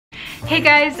Hey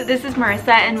guys, this is Marissa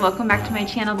and welcome back to my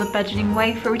channel, The Budgeting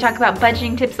Wife, where we talk about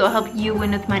budgeting tips that will help you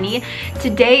win with money.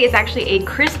 Today is actually a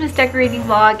Christmas decorating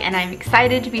vlog and I'm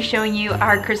excited to be showing you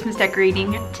our Christmas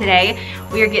decorating today.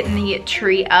 We are getting the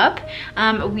tree up.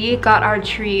 We got our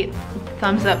tree,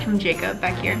 thumbs up from Jacob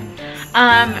back here.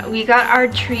 We got our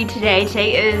tree today.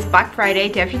 Today is Black Friday,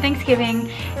 day after Thanksgiving,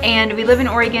 and we live in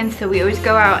Oregon, so we always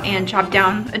go out and chop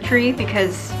down a tree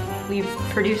because we've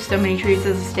produced so many trees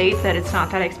as a state that it's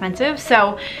not that expensive.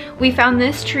 So we found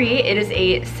this tree. It is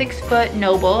a 6-foot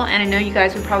noble, and I know you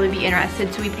guys would probably be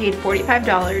interested. So we paid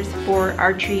 $45 for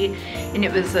our tree, and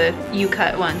it was a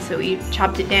U-cut one, so we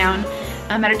chopped it down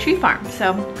at a tree farm.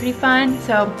 So pretty fun.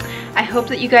 So I hope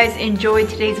that you guys enjoyed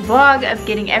today's vlog of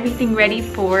getting everything ready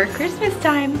for Christmas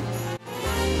time.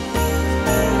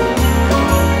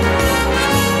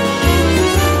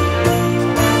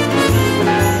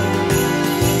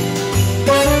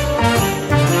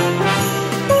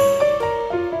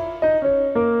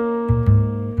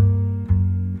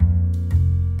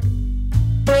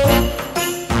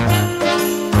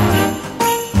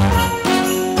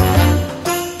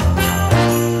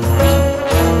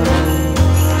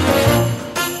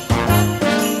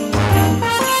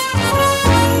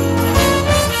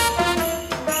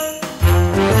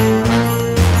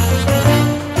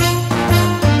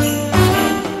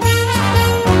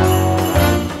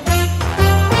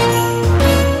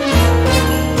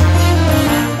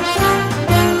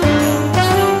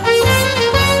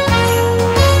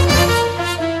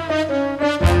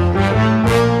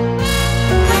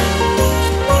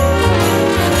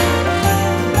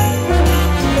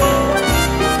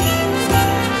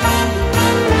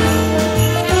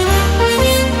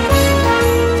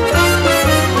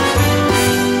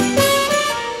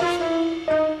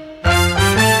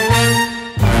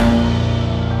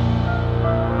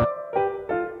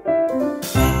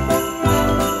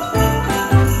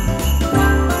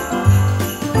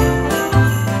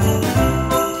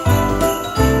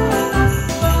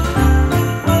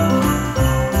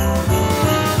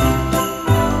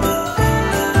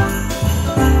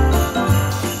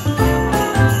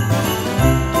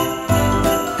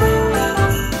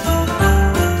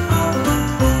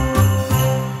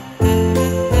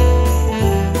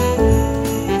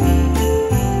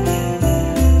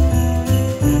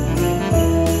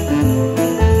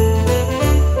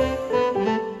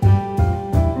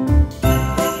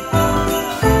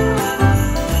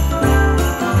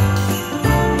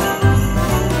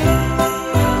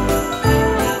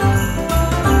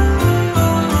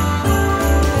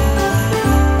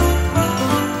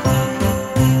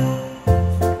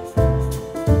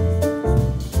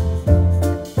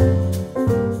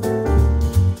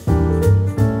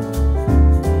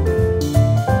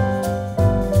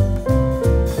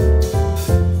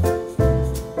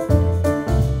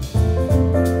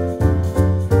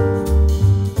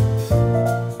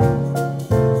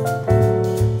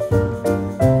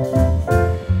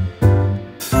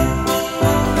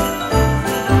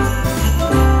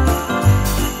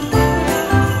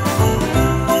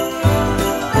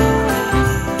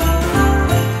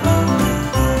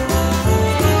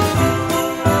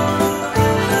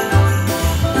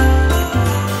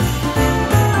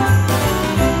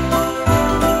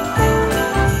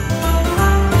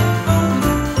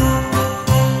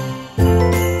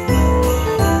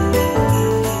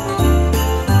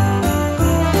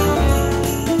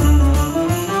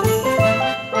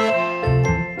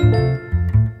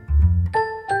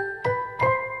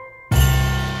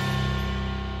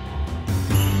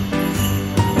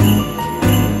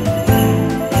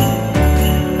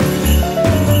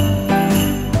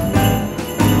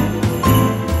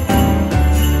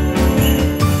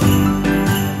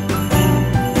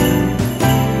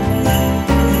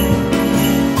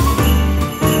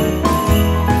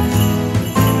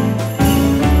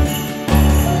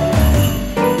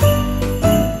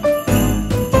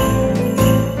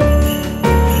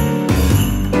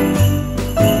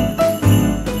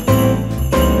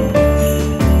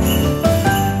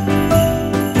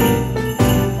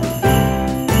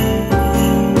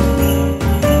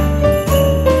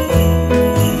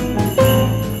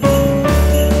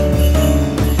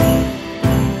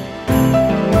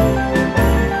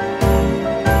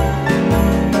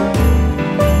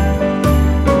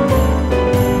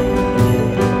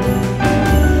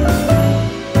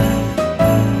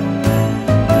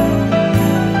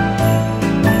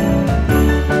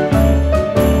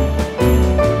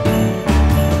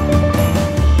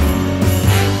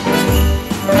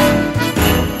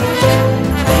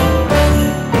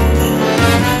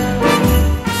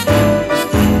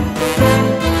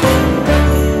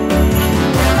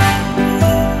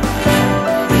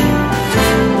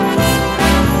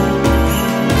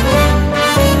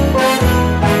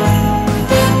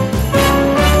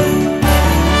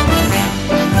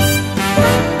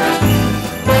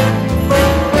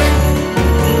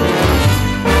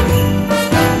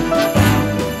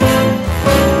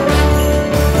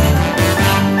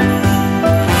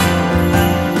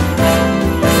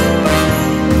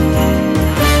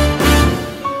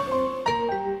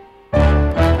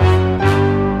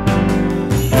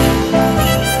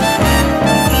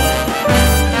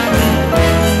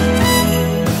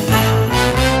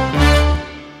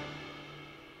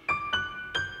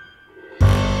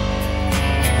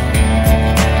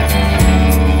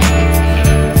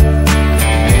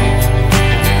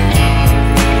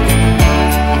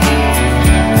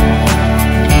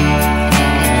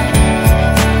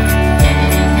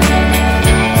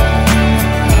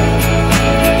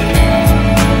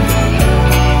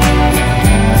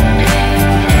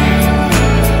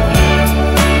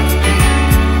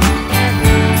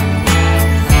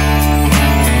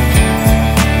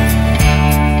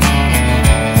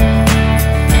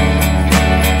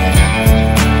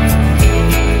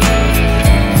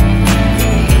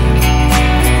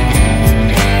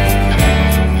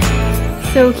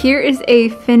 So here is a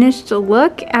finished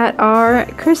look at our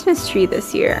Christmas tree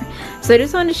this year. So I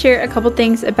just wanted to share a couple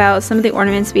things about some of the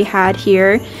ornaments we had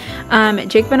here.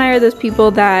 Jacob and I are those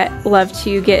people that love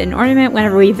to get an ornament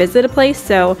whenever we visit a place.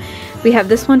 So we have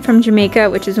this one from Jamaica,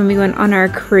 which is when we went on our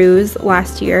cruise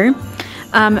last year.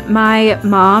 My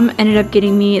mom ended up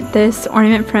getting me this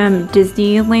ornament from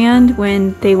Disneyland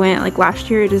when they went like last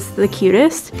year. It is the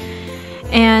cutest.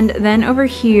 And then over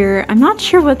here, I'm not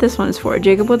sure what this one is for.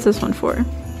 Jacob, what's this one for?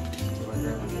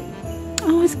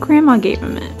 Oh, his grandma gave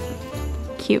him it.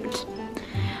 Cute.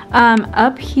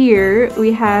 Up here,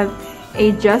 we have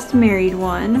a just married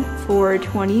one for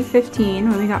 2015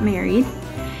 when we got married.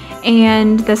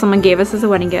 And that someone gave us as a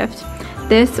wedding gift.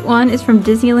 This one is from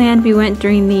Disneyland. We went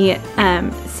during the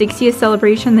 60th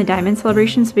celebration, the diamond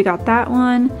celebration, so we got that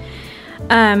one.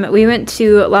 We went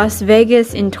to Las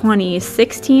Vegas in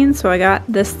 2016, so I got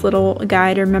this little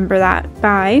guy to remember that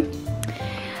by.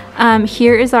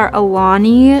 Here is our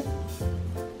Alani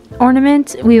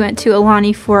ornament. We went to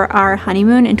Alani for our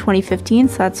honeymoon in 2015,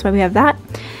 so that's why we have that.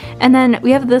 And then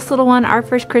we have this little one, our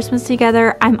first Christmas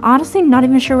together. I'm honestly not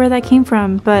even sure where that came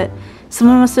from, but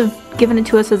someone must have given it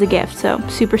to us as a gift, so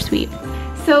super sweet.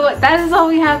 So that is all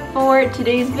we have for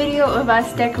today's video of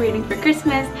us decorating for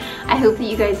Christmas. I hope that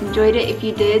you guys enjoyed it. If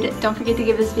you did, don't forget to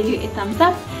give this video a thumbs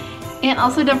up. And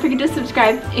also don't forget to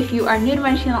subscribe if you are new to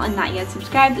my channel and not yet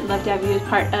subscribed. I'd love to have you as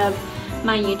part of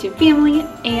my YouTube family.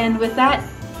 And with that,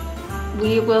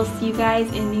 we will see you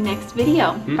guys in the next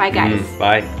video. Bye guys.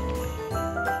 Bye.